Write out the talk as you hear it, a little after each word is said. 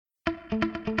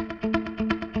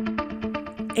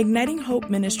Igniting Hope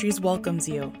Ministries welcomes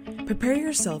you. Prepare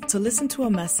yourself to listen to a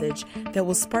message that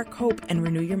will spark hope and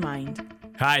renew your mind.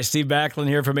 Hi, Steve Backlund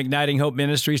here from Igniting Hope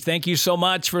Ministries. Thank you so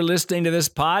much for listening to this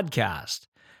podcast.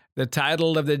 The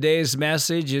title of the day's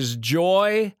message is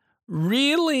Joy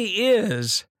Really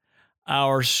Is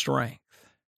Our Strength.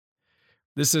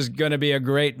 This is going to be a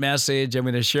great message. I'm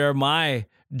going to share my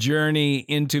journey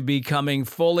into becoming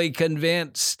fully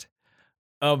convinced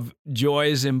of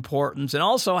joy's importance and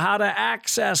also how to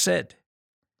access it.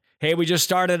 Hey, we just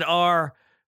started our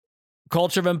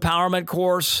Culture of Empowerment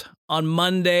course on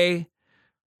Monday,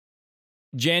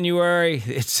 Monday,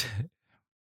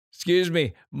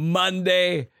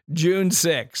 June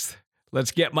 6th.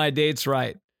 Let's get my dates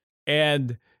right.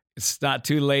 And it's not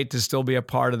too late to still be a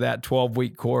part of that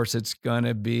 12-week course. It's going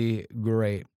to be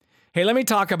great. Hey, let me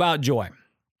talk about joy.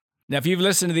 Now, if you've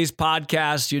listened to these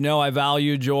podcasts, you know I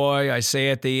value joy. I say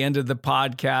at the end of the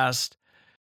podcast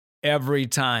every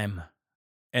time.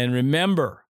 And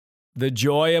remember, the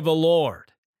joy of the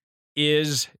Lord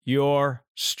is your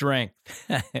strength.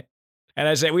 And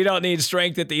I say we don't need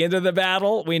strength at the end of the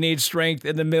battle. We need strength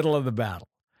in the middle of the battle.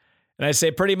 And I say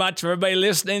pretty much for everybody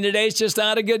listening today, it's just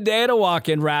not a good day to walk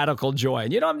in radical joy.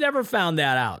 And I've never found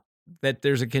that out, that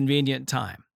there's a convenient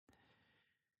time.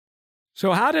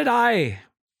 So how did I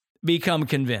become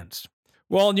convinced?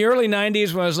 Well, in the early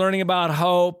 90s, when I was learning about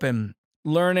hope and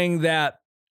learning that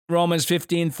Romans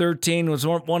 15:13 was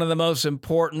one of the most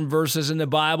important verses in the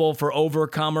Bible for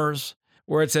overcomers,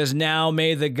 where it says, "Now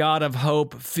may the God of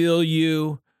hope fill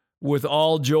you with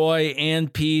all joy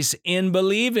and peace in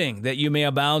believing, that you may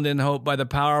abound in hope by the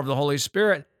power of the Holy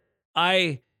Spirit."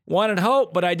 I wanted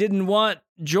hope, but I didn't want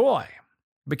joy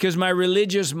because my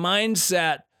religious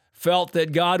mindset felt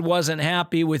that God wasn't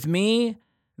happy with me.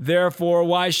 Therefore,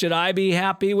 why should I be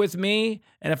happy with me?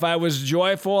 And if I was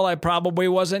joyful, I probably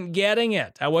wasn't getting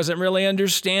it. I wasn't really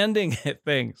understanding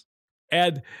things.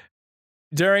 And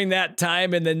during that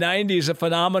time in the 90s, a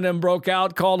phenomenon broke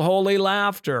out called holy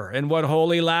laughter. And what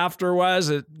holy laughter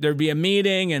was, there'd be a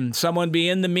meeting and someone be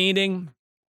in the meeting.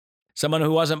 Someone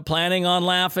who wasn't planning on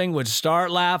laughing would start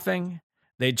laughing.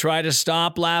 They'd try to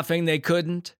stop laughing. They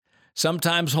couldn't.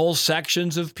 Sometimes whole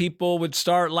sections of people would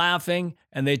start laughing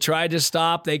and they tried to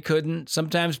stop. They couldn't.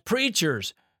 Sometimes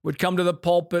preachers would come to the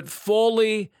pulpit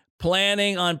fully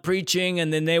planning on preaching,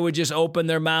 and then they would just open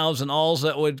their mouths and all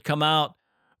that would come out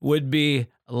would be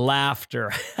laughter.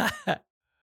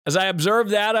 As I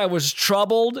observed that, I was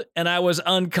troubled and I was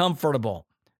uncomfortable.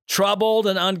 Troubled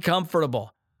and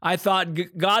uncomfortable. I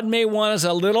thought God may want us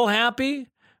a little happy,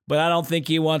 but I don't think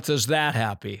he wants us that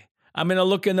happy. I'm going to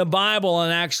look in the Bible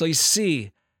and actually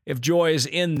see if joy is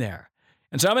in there.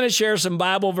 And so I'm going to share some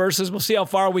Bible verses. We'll see how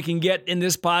far we can get in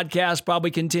this podcast,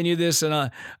 probably continue this in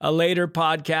a later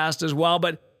podcast as well.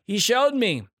 But he showed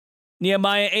me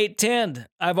Nehemiah 8:10.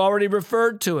 I've already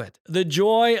referred to it. The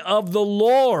joy of the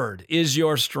Lord is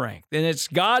your strength. And it's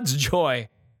God's joy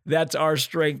that's our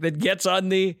strength that gets on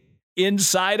the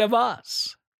inside of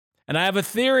us. And I have a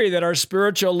theory that our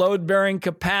spiritual load-bearing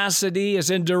capacity is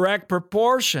in direct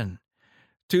proportion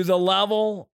to the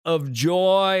level of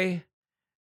joy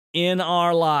in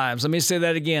our lives. Let me say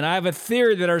that again. I have a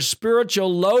theory that our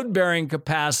spiritual load-bearing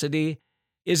capacity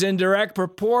is in direct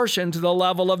proportion to the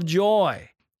level of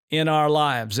joy in our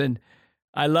lives. And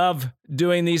I love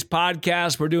doing these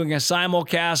podcasts. We're doing a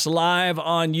simulcast live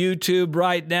on YouTube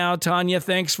right now. Tanya,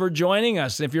 thanks for joining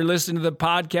us. If you're listening to the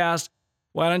podcast,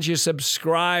 why don't you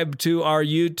subscribe to our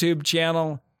YouTube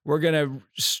channel? We're going to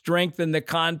strengthen the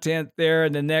content there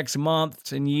in the next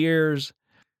months and years.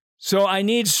 So I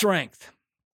need strength.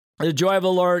 The joy of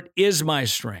the Lord is my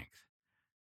strength.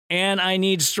 And I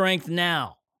need strength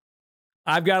now.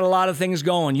 I've got a lot of things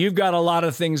going. You've got a lot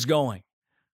of things going.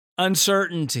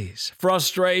 Uncertainties,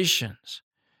 frustrations,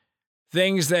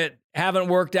 things that haven't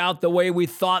worked out the way we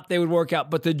thought they would work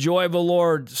out. But the joy of the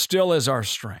Lord still is our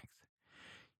strength.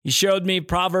 He showed me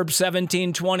Proverbs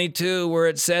 17:22, where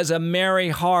it says, "A merry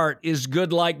heart is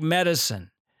good like medicine."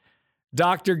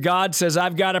 Dr. God says,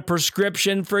 "I've got a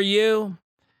prescription for you.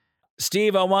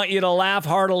 Steve, I want you to laugh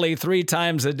heartily 3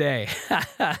 times a day."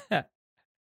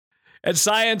 And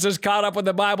science has caught up with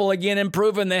the Bible again and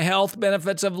proven the health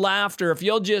benefits of laughter. If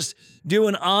you'll just do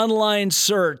an online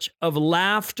search of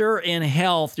laughter and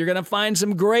health, you're going to find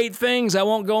some great things. I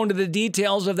won't go into the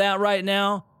details of that right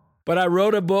now. But I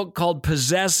wrote a book called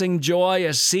Possessing Joy,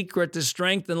 A Secret to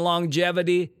Strength and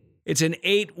Longevity. It's an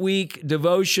 8-week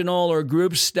devotional or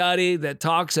group study that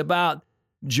talks about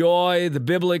joy, the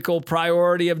biblical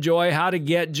priority of joy, how to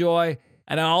get joy.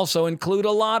 And I also include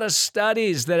a lot of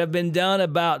studies that have been done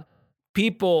about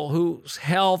people whose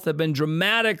health have been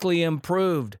dramatically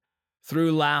improved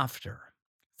through laughter.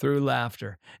 through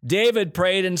laughter. David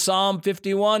prayed in Psalm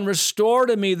 51, restore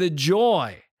to me the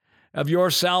joy of your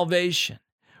salvation.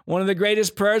 One of the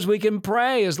greatest prayers we can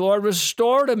pray is, Lord,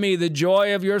 restore to me the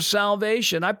joy of your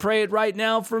salvation. I pray it right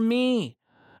now for me.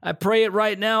 I pray it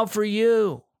right now for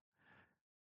you.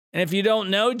 And if you don't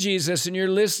know Jesus and you're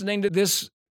listening to this,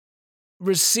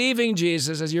 receiving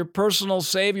Jesus as your personal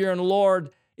Savior and Lord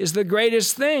is the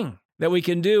greatest thing that we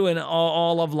can do in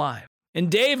all of life. And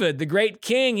David, the great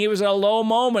king, he was at a low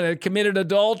moment, had committed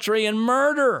adultery and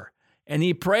murder. And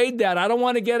he prayed that, I don't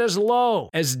want to get as low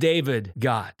as David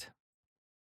got.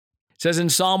 It says in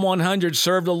Psalm 100,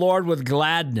 serve the Lord with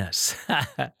gladness.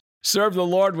 Serve the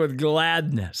Lord with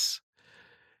gladness.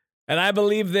 And I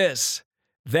believe this,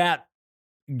 that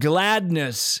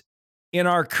gladness in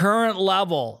our current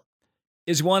level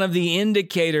is one of the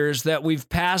indicators that we've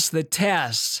passed the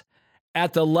tests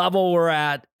at the level we're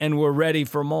at and we're ready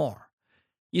for more.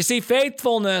 You see,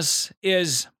 faithfulness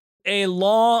is a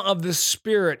law of the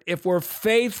Spirit. If we're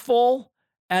faithful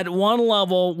at one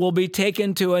level, we'll be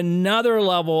taken to another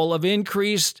level of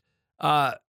increased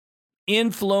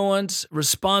influence,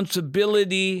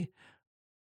 responsibility,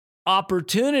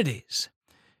 opportunities.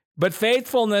 But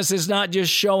faithfulness is not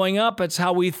just showing up, it's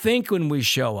how we think when we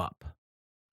show up.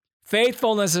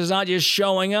 Faithfulness is not just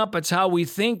showing up, it's how we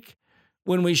think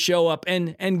when we show up.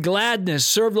 And gladness,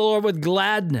 serve the Lord with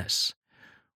gladness.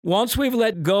 Once we've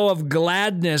let go of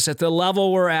gladness at the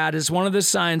level we're at, it's one of the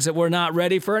signs that we're not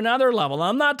ready for another level.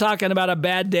 I'm not talking about a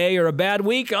bad day or a bad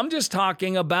week. I'm just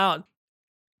talking about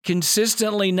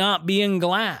consistently not being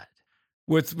glad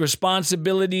with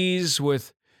responsibilities,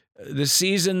 with the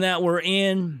season that we're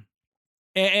in.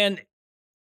 And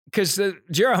because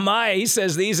Jeremiah, he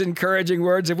says these encouraging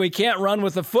words, if we can't run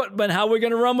with the footman, how are we going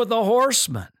to run with the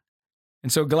horseman?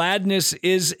 And so gladness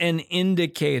is an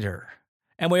indicator.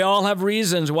 And we all have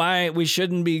reasons why we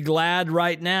shouldn't be glad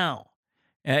right now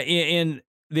in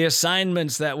the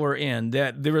assignments that we're in,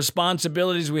 the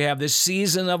responsibilities we have, the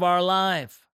season of our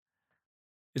life.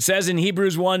 It says in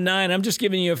Hebrews 1:9, I'm just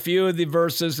giving you a few of the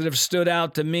verses that have stood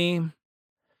out to me.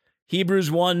 Hebrews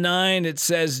 1:9, it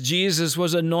says, Jesus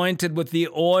was anointed with the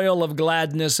oil of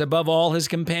gladness above all his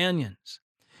companions.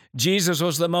 Jesus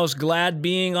was the most glad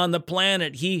being on the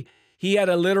planet. He had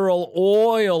a literal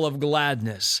oil of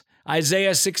gladness.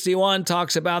 Isaiah 61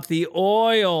 talks about the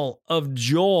oil of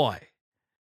joy.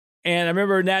 And I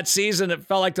remember in that season, it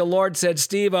felt like the Lord said,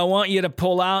 Steve, I want you to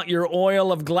pull out your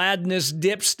oil of gladness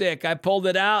dipstick. I pulled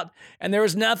it out and there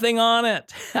was nothing on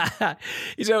it.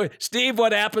 He said, Steve,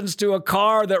 what happens to a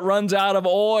car that runs out of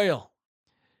oil?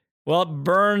 Well, it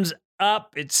burns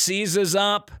up, it seizes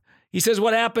up. He says,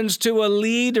 what happens to a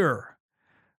leader?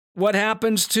 What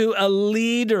happens to a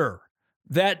leader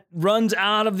that runs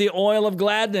out of the oil of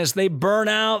gladness? They burn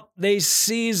out, they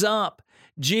seize up.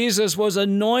 Jesus was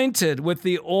anointed with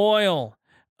the oil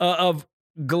of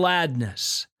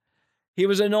gladness. He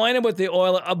was anointed with the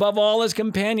oil above all his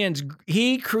companions.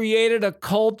 He created a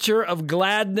culture of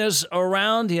gladness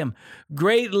around him.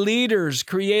 Great leaders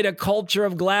create a culture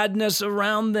of gladness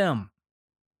around them.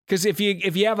 Because if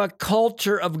you have a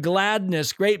culture of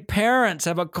gladness, great parents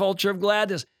have a culture of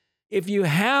gladness. If you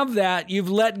have that,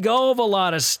 you've let go of a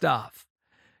lot of stuff.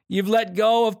 You've let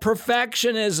go of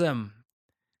perfectionism.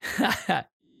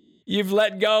 You've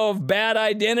let go of bad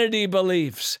identity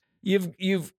beliefs.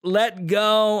 You've let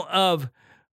go of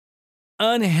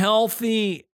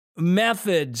unhealthy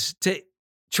methods to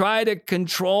try to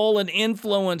control and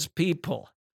influence people.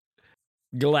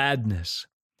 Gladness.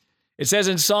 It says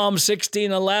in Psalm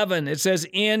 16:11, it says,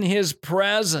 in his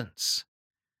presence.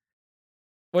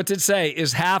 What's it say?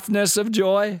 Is halfness of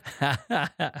joy?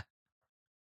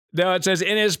 No, it says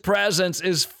in his presence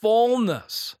is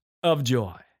fullness of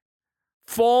joy.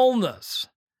 Fullness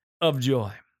of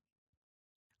joy.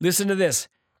 Listen to this.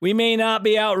 We may not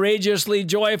be outrageously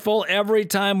joyful every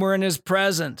time we're in his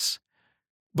presence,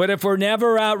 but if we're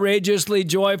never outrageously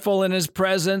joyful in his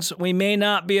presence, we may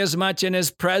not be as much in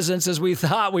his presence as we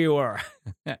thought we were.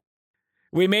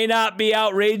 We may not be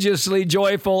outrageously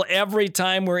joyful every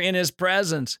time we're in his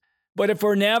presence, but if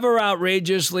we're never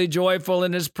outrageously joyful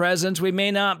in his presence, we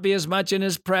may not be as much in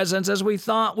his presence as we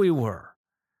thought we were.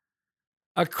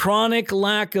 A chronic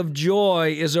lack of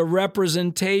joy is a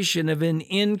representation of an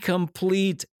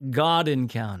incomplete God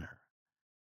encounter.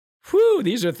 Whew,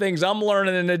 these are things I'm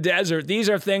learning in the desert. These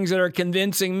are things that are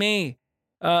convincing me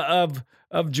of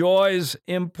joy's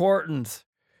importance.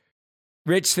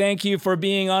 Rich, thank you for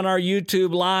being on our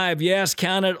YouTube Live. Yes,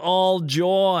 count it all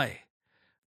joy.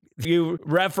 You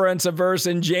reference a verse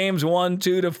in James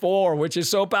 1:2-4, which is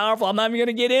so powerful. I'm not even going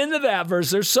to get into that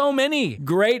verse. There's so many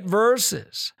great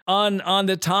verses on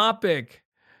the topic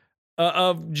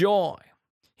of joy.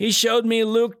 He showed me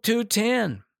Luke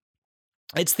 2:10.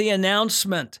 It's the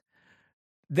announcement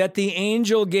that the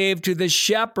angel gave to the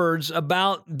shepherds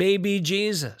about baby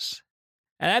Jesus.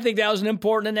 And I think that was an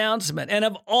important announcement. And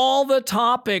of all the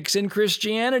topics in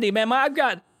Christianity, man, I've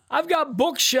got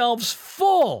bookshelves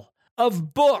full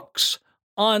of books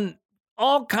on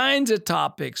all kinds of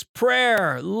topics: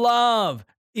 prayer, love,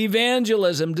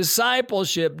 evangelism,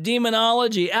 discipleship,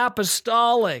 demonology,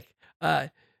 apostolic,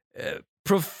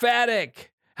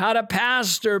 prophetic, how to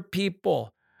pastor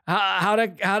people, how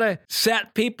to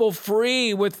set people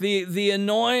free with the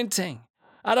anointing.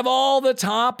 Out of all the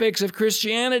topics of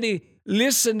Christianity,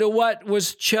 listen to what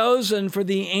was chosen for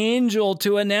the angel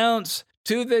to announce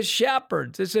to the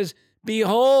shepherds. It says,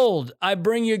 "Behold, I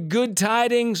bring you good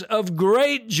tidings of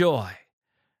great joy,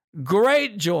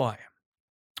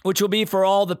 which will be for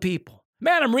all the people."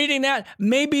 Man, I'm reading that.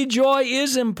 Maybe joy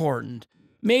is important.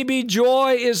 Maybe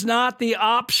joy is not the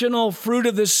optional fruit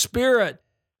of the Spirit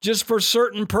just for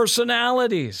certain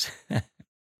personalities.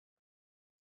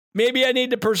 Maybe I need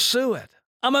to pursue it.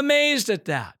 I'm amazed at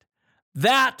that.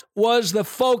 That was the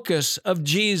focus of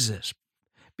Jesus.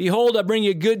 "Behold, I bring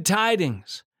you good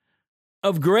tidings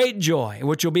of great joy,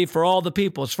 which will be for all the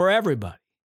people." It's for everybody.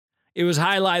 It was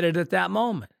highlighted at that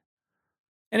moment.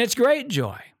 And it's great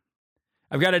joy.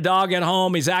 I've got a dog at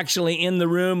home. He's actually in the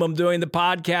room I'm doing the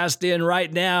podcast in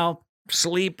right now,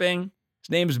 sleeping. His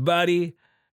name's Buddy.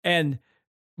 And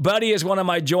Buddy is one of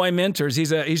my joy mentors.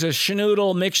 He's a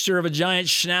schnoodle mixture of a giant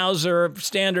schnauzer,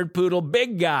 standard poodle,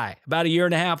 big guy, about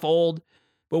 1.5 years old.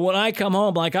 But when I come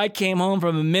home, like I came home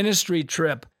from a ministry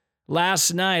trip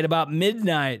last night about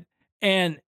midnight,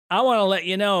 and I want to let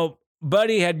you know,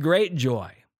 Buddy had great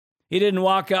joy. He didn't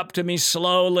walk up to me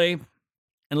slowly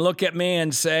and look at me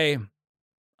and say,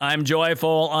 "I'm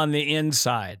joyful on the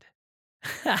inside."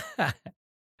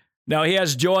 No, he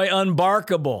has joy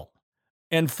unbarkable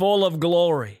and full of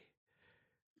glory.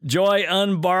 Joy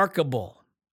unbarkable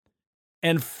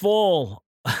and full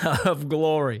of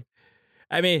glory.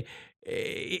 I mean,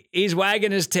 he's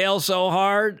wagging his tail so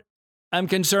hard, I'm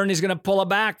concerned he's going to pull a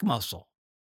back muscle.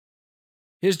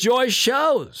 His joy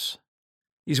shows.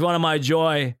 He's one of my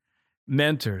joy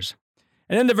mentors.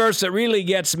 And then the verse that really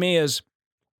gets me is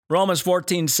Romans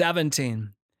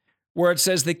 14:17. Where it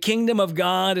says, "The kingdom of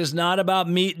God is not about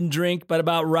meat and drink, but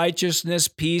about righteousness,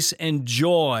 peace, and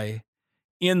joy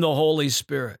in the Holy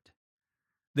Spirit."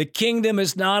 The kingdom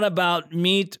is not about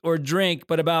meat or drink,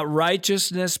 but about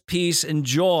righteousness, peace, and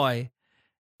joy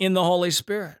in the Holy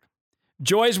Spirit.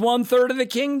 Joy is 1/3 of the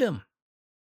kingdom.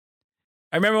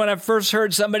 I remember when I first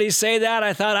heard somebody say that,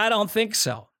 I thought, I don't think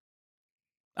so.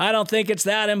 I don't think it's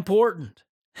that important.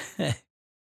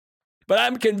 But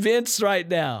I'm convinced right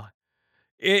now.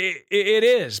 It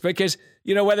is, because,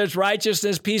 whether it's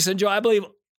righteousness, peace, and joy, I believe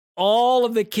all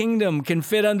of the kingdom can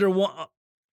fit under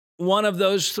one of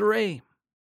those three.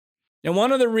 And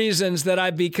one of the reasons that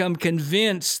I've become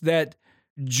convinced that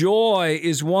joy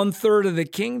is 1/3 of the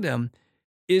kingdom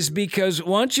is because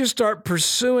once you start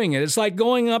pursuing it, it's like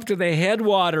going up to the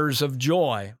headwaters of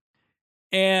joy.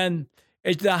 And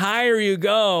the higher you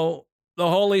go, the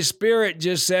Holy Spirit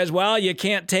just says, well, you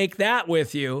can't take that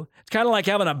with you. It's kind of like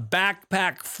having a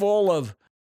backpack full of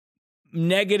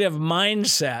negative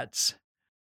mindsets.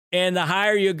 And the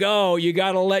higher you go, you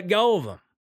got to let go of them.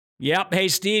 Yep. Hey,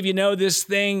 Steve, this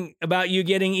thing about you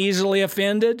getting easily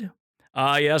offended?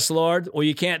 Yes, Lord. Well,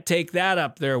 you can't take that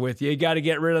up there with you. You got to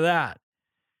get rid of that.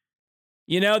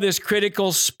 This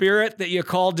critical spirit that you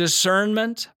call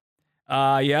discernment?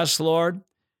 Yes, Lord.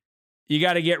 You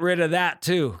got to get rid of that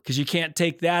too, because you can't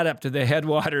take that up to the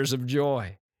headwaters of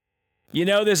joy.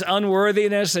 This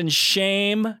unworthiness and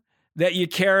shame that you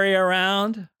carry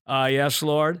around? Yes,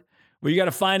 Lord. Well, you got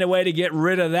to find a way to get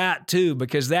rid of that too,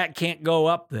 because that can't go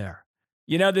up there.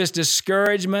 This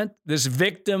discouragement, this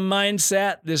victim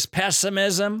mindset, this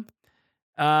pessimism?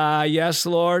 Yes,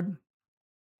 Lord.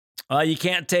 You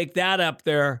can't take that up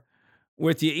there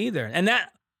with you either.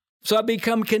 So I've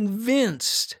become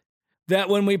convinced that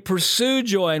when we pursue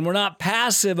joy and we're not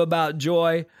passive about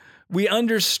joy, we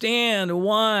understand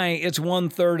why it's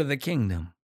 1/3 of the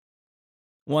kingdom.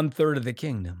 1/3 of the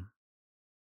kingdom.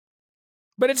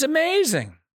 But it's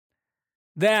amazing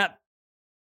that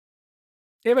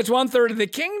if it's 1/3 of the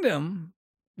kingdom,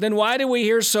 then why do we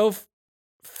hear so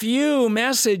few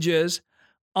messages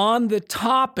on the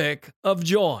topic of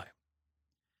joy?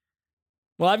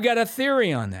 Well, I've got a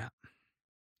theory on that.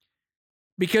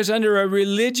 Because under a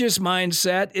religious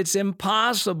mindset, it's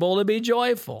impossible to be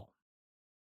joyful.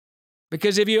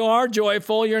 Because if you are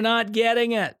joyful, you're not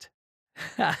getting it.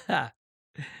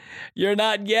 You're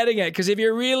not getting it. Because if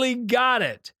you really got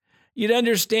it, you'd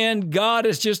understand God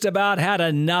has just about had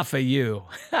enough of you.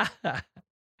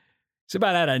 He's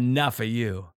about had enough of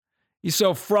you. He's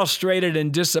so frustrated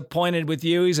and disappointed with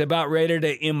you, he's about ready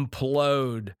to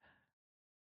implode.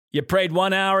 You prayed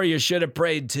 1 hour, you should have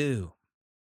prayed 2.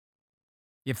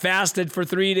 You fasted for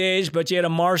 3 days, but you had a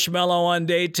marshmallow on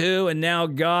day 2, and now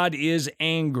God is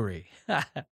angry. I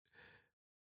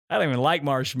don't even like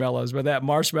marshmallows, but that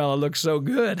marshmallow looks so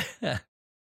good.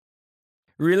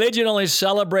 Religion only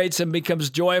celebrates and becomes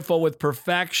joyful with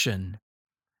perfection,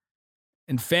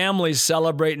 and families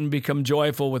celebrate and become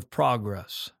joyful with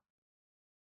progress.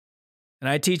 And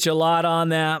I teach a lot on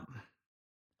that.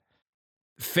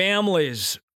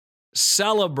 Families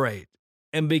celebrate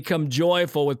and become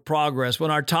joyful with progress. When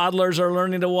our toddlers are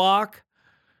learning to walk,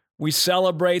 we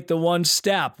celebrate the one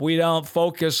step. We don't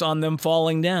focus on them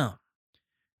falling down.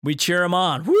 We cheer them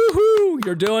on. Woohoo!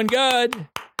 You're doing good.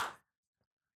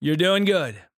 You're doing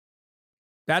good.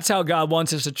 That's how God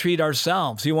wants us to treat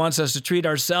ourselves. He wants us to treat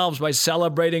ourselves by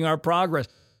celebrating our progress.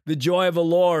 The joy of the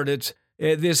Lord, it's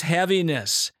this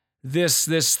heaviness,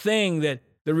 this thing that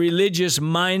the religious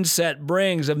mindset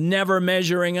brings of never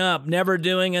measuring up, never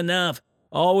doing enough,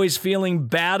 always feeling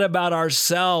bad about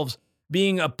ourselves,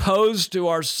 being opposed to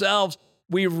ourselves.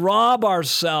 We rob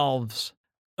ourselves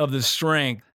of the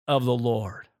strength of the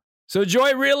Lord. So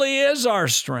joy really is our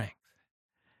strength.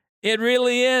 It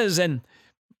really is. And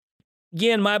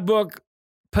again, my book,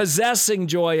 Possessing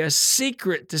Joy, A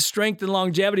Secret to Strength and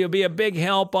Longevity, will be a big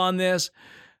help on this.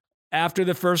 After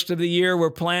the first of the year, we're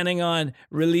planning on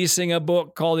releasing a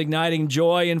book called Igniting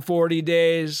Joy in 40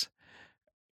 Days.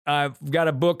 I've got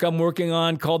a book I'm working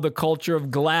on called The Culture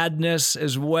of Gladness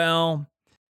as well.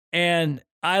 And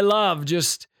I love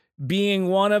just being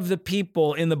one of the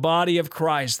people in the body of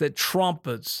Christ that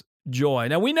trumpets joy.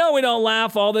 Now, we know we don't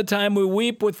laugh all the time. We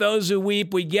weep with those who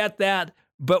weep. We get that,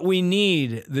 but we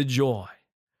need the joy.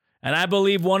 And I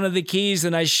believe one of the keys,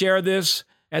 and I share this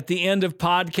at the end of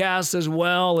podcasts as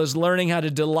well, is learning how to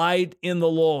delight in the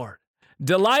Lord.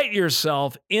 Delight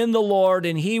yourself in the Lord,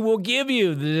 and He will give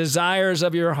you the desires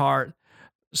of your heart.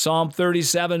 Psalm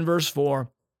 37, verse 4.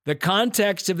 The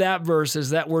context of that verse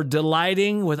is that we're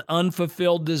delighting with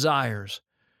unfulfilled desires.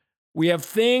 We have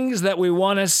things that we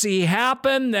want to see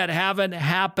happen that haven't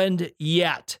happened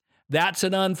yet. That's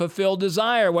an unfulfilled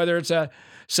desire, whether it's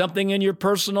something in your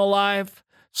personal life,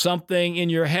 something in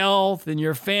your health, in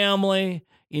your family,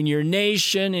 in your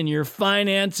nation, in your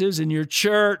finances, in your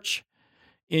church,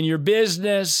 in your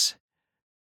business.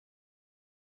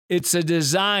 It's a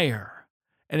desire.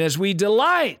 And as we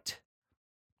delight,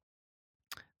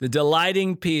 the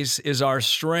delighting piece is our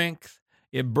strength.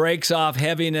 It breaks off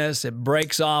heaviness. It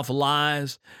breaks off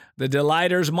lies. The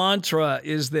delighters mantra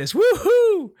is this: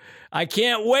 woohoo! I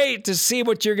can't wait to see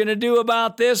what you're going to do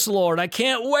about this, Lord. I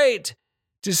can't wait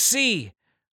to see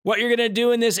what you're going to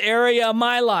do in this area of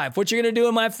my life, what you're going to do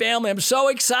in my family. I'm so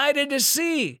excited to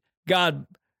see, God,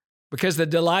 because the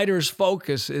delighters'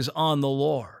 focus is on the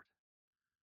Lord.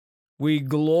 We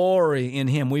glory in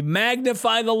Him. We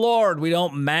magnify the Lord. We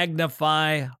don't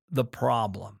magnify the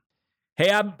problem. Hey,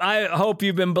 I hope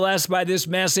you've been blessed by this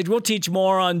message. We'll teach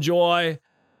more on joy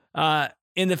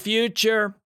in the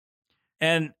future.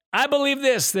 And I believe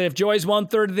this, that if joy is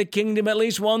 1/3 of the kingdom, at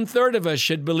least 1/3 of us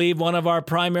should believe one of our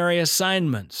primary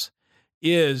assignments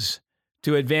is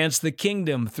to advance the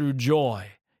kingdom through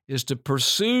joy, is to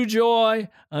pursue joy,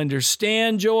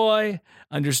 understand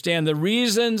the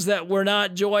reasons that we're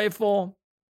not joyful,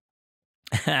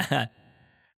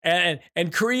 and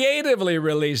creatively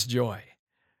release joy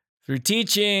through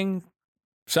teaching.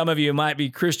 Some of you might be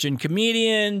Christian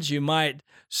comedians. You might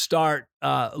start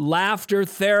laughter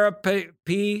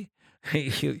therapy.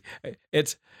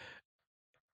 It's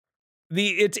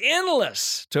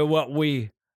endless to what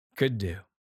we could do.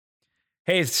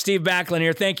 Hey, Steve Backlund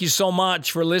here. Thank you so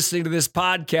much for listening to this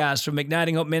podcast from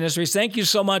Igniting Hope Ministries. Thank you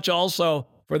so much also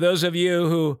for those of you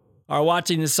who are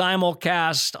watching the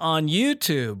simulcast on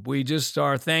YouTube. We just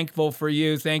are thankful for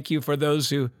you. Thank you for those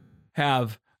who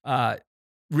have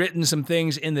written some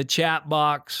things in the chat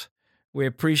box. We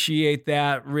appreciate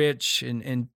that. Rich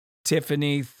and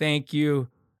Tiffany, thank you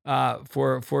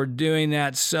for doing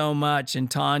that so much.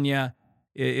 And Tanya,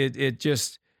 it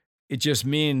just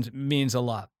means a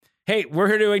lot. Hey, we're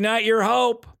here to ignite your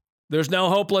hope. There's no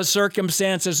hopeless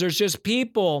circumstances. There's just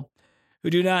people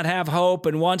who do not have hope.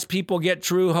 And once people get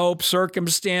true hope,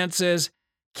 circumstances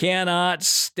cannot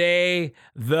stay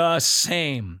the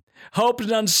same. Hope is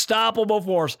an unstoppable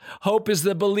force. Hope is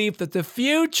the belief that the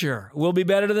future will be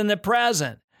better than the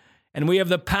present. And we have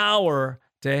the power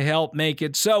to help make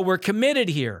it so. We're committed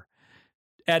here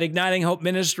at Igniting Hope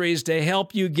Ministries to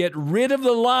help you get rid of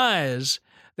the lies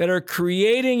that are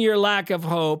creating your lack of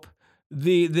hope,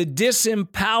 the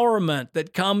disempowerment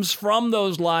that comes from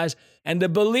those lies, and to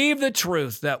believe the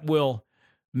truth that will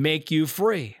make you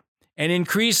free. And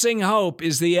increasing hope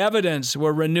is the evidence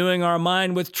we're renewing our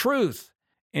mind with truth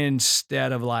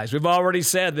instead of lies. We've already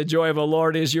said the joy of the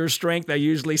Lord is your strength. I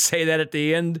usually say that at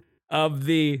the end of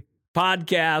the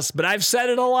podcast, but I've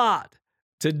said it a lot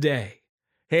today.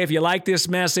 Hey, if you like this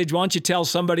message, why don't you tell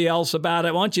somebody else about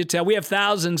it? Why don't you tell, we have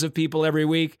thousands of people every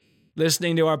week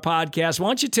listening to our podcast. Why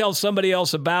don't you tell somebody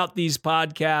else about these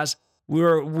podcasts?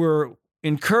 We're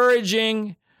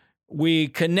encouraging, we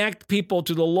connect people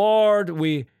to the Lord,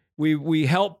 we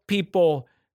help people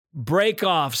break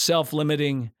off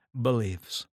self-limiting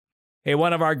beliefs. Hey,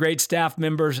 one of our great staff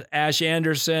members, Ash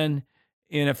Anderson,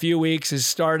 in a few weeks is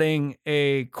starting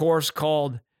a course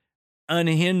called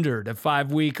Unhindered, a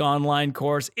 5-week online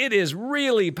course. It is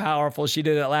really powerful. She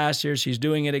did it last year. She's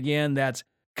doing it again. That's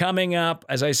coming up.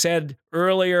 As I said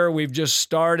earlier, we've just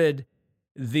started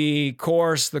the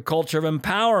course, The Culture of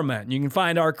Empowerment. You can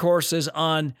find our courses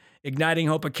on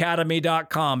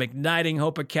ignitinghopeacademy.com,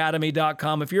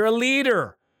 ignitinghopeacademy.com. If you're a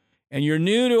leader and you're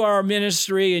new to our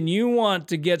ministry and you want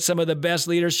to get some of the best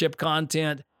leadership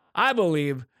content, I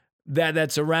believe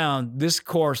that's around this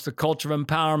course, The Culture of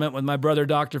Empowerment, with my brother,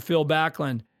 Dr. Phil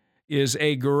Backlund, is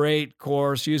a great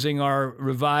course using our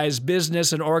revised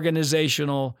business and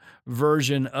organizational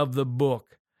version of the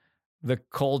book, The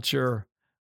Culture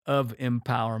of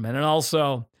Empowerment. And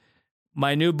also,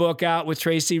 my new book out with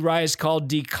Tracy Rice called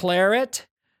Declare It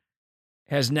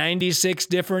has 96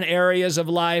 different areas of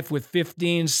life with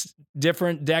 15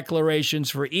 different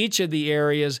declarations for each of the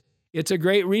areas. It's a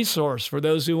great resource for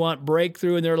those who want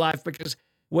breakthrough in their life, because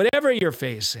whatever you're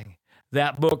facing,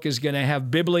 that book is going to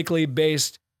have biblically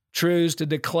based truths to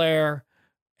declare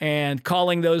and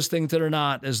calling those things that are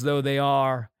not as though they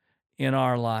are in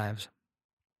our lives.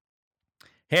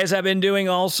 As I've been doing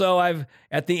also,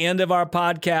 at the end of our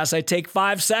podcast, I take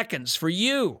 5 seconds for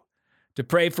you to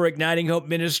pray for Igniting Hope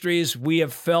Ministries. We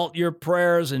have felt your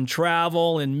prayers in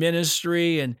travel and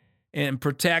ministry and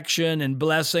protection and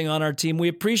blessing on our team. We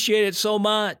appreciate it so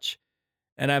much.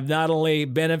 And I've not only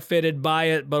benefited by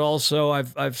it, but also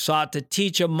I've sought to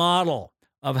teach a model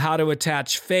of how to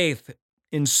attach faith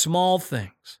in small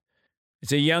things.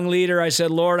 As a young leader, I said,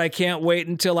 Lord, I can't wait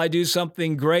until I do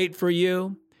something great for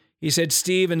you. He said,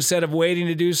 Steve, instead of waiting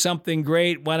to do something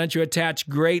great, why don't you attach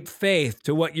great faith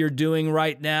to what you're doing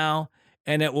right now,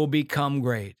 and it will become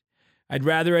great. I'd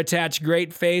rather attach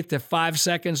great faith to 5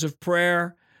 seconds of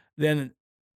prayer than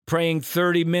praying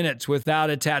 30 minutes without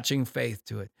attaching faith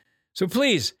to it. So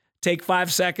please take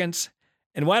 5 seconds,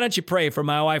 and why don't you pray for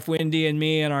my wife, Wendy, and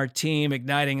me and our team,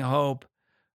 Igniting Hope,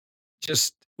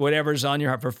 just whatever's on your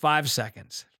heart for 5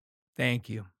 seconds. Thank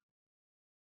you.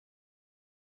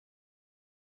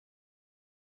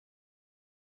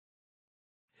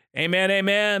 Amen,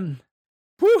 amen.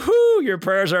 Woohoo! Your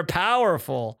prayers are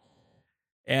powerful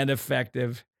and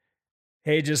effective.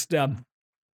 Hey, just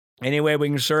any way we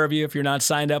can serve you. If you're not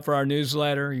signed up for our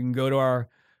newsletter, you can go to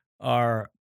our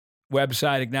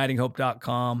website,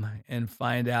 ignitinghope.com, and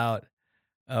find out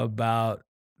about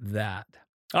that.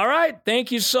 All right.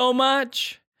 Thank you so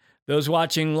much. Those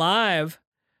watching live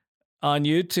on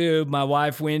YouTube, my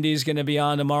wife Wendy is going to be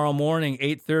on tomorrow morning,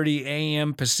 8:30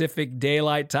 a.m. Pacific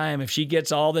Daylight Time. If she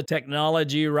gets all the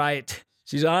technology right,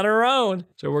 she's on her own.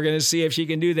 So we're going to see if she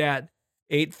can do that.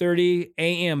 8:30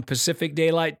 a.m. Pacific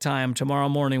Daylight Time tomorrow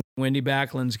morning. Wendy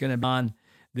Backlund's going to be on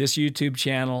this YouTube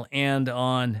channel and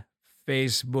on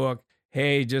Facebook.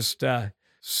 Hey, just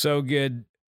so good.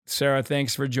 Sarah,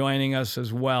 thanks for joining us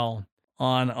as well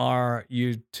on our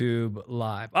YouTube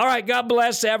Live. All right, God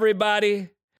bless everybody.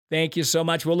 Thank you so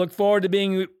much. We'll look forward to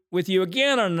being with you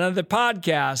again on another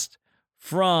podcast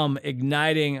from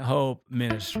Igniting Hope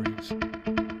Ministries.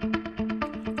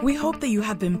 We hope that you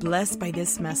have been blessed by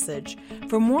this message.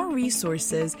 For more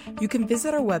resources, you can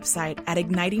visit our website at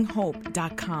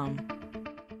ignitinghope.com.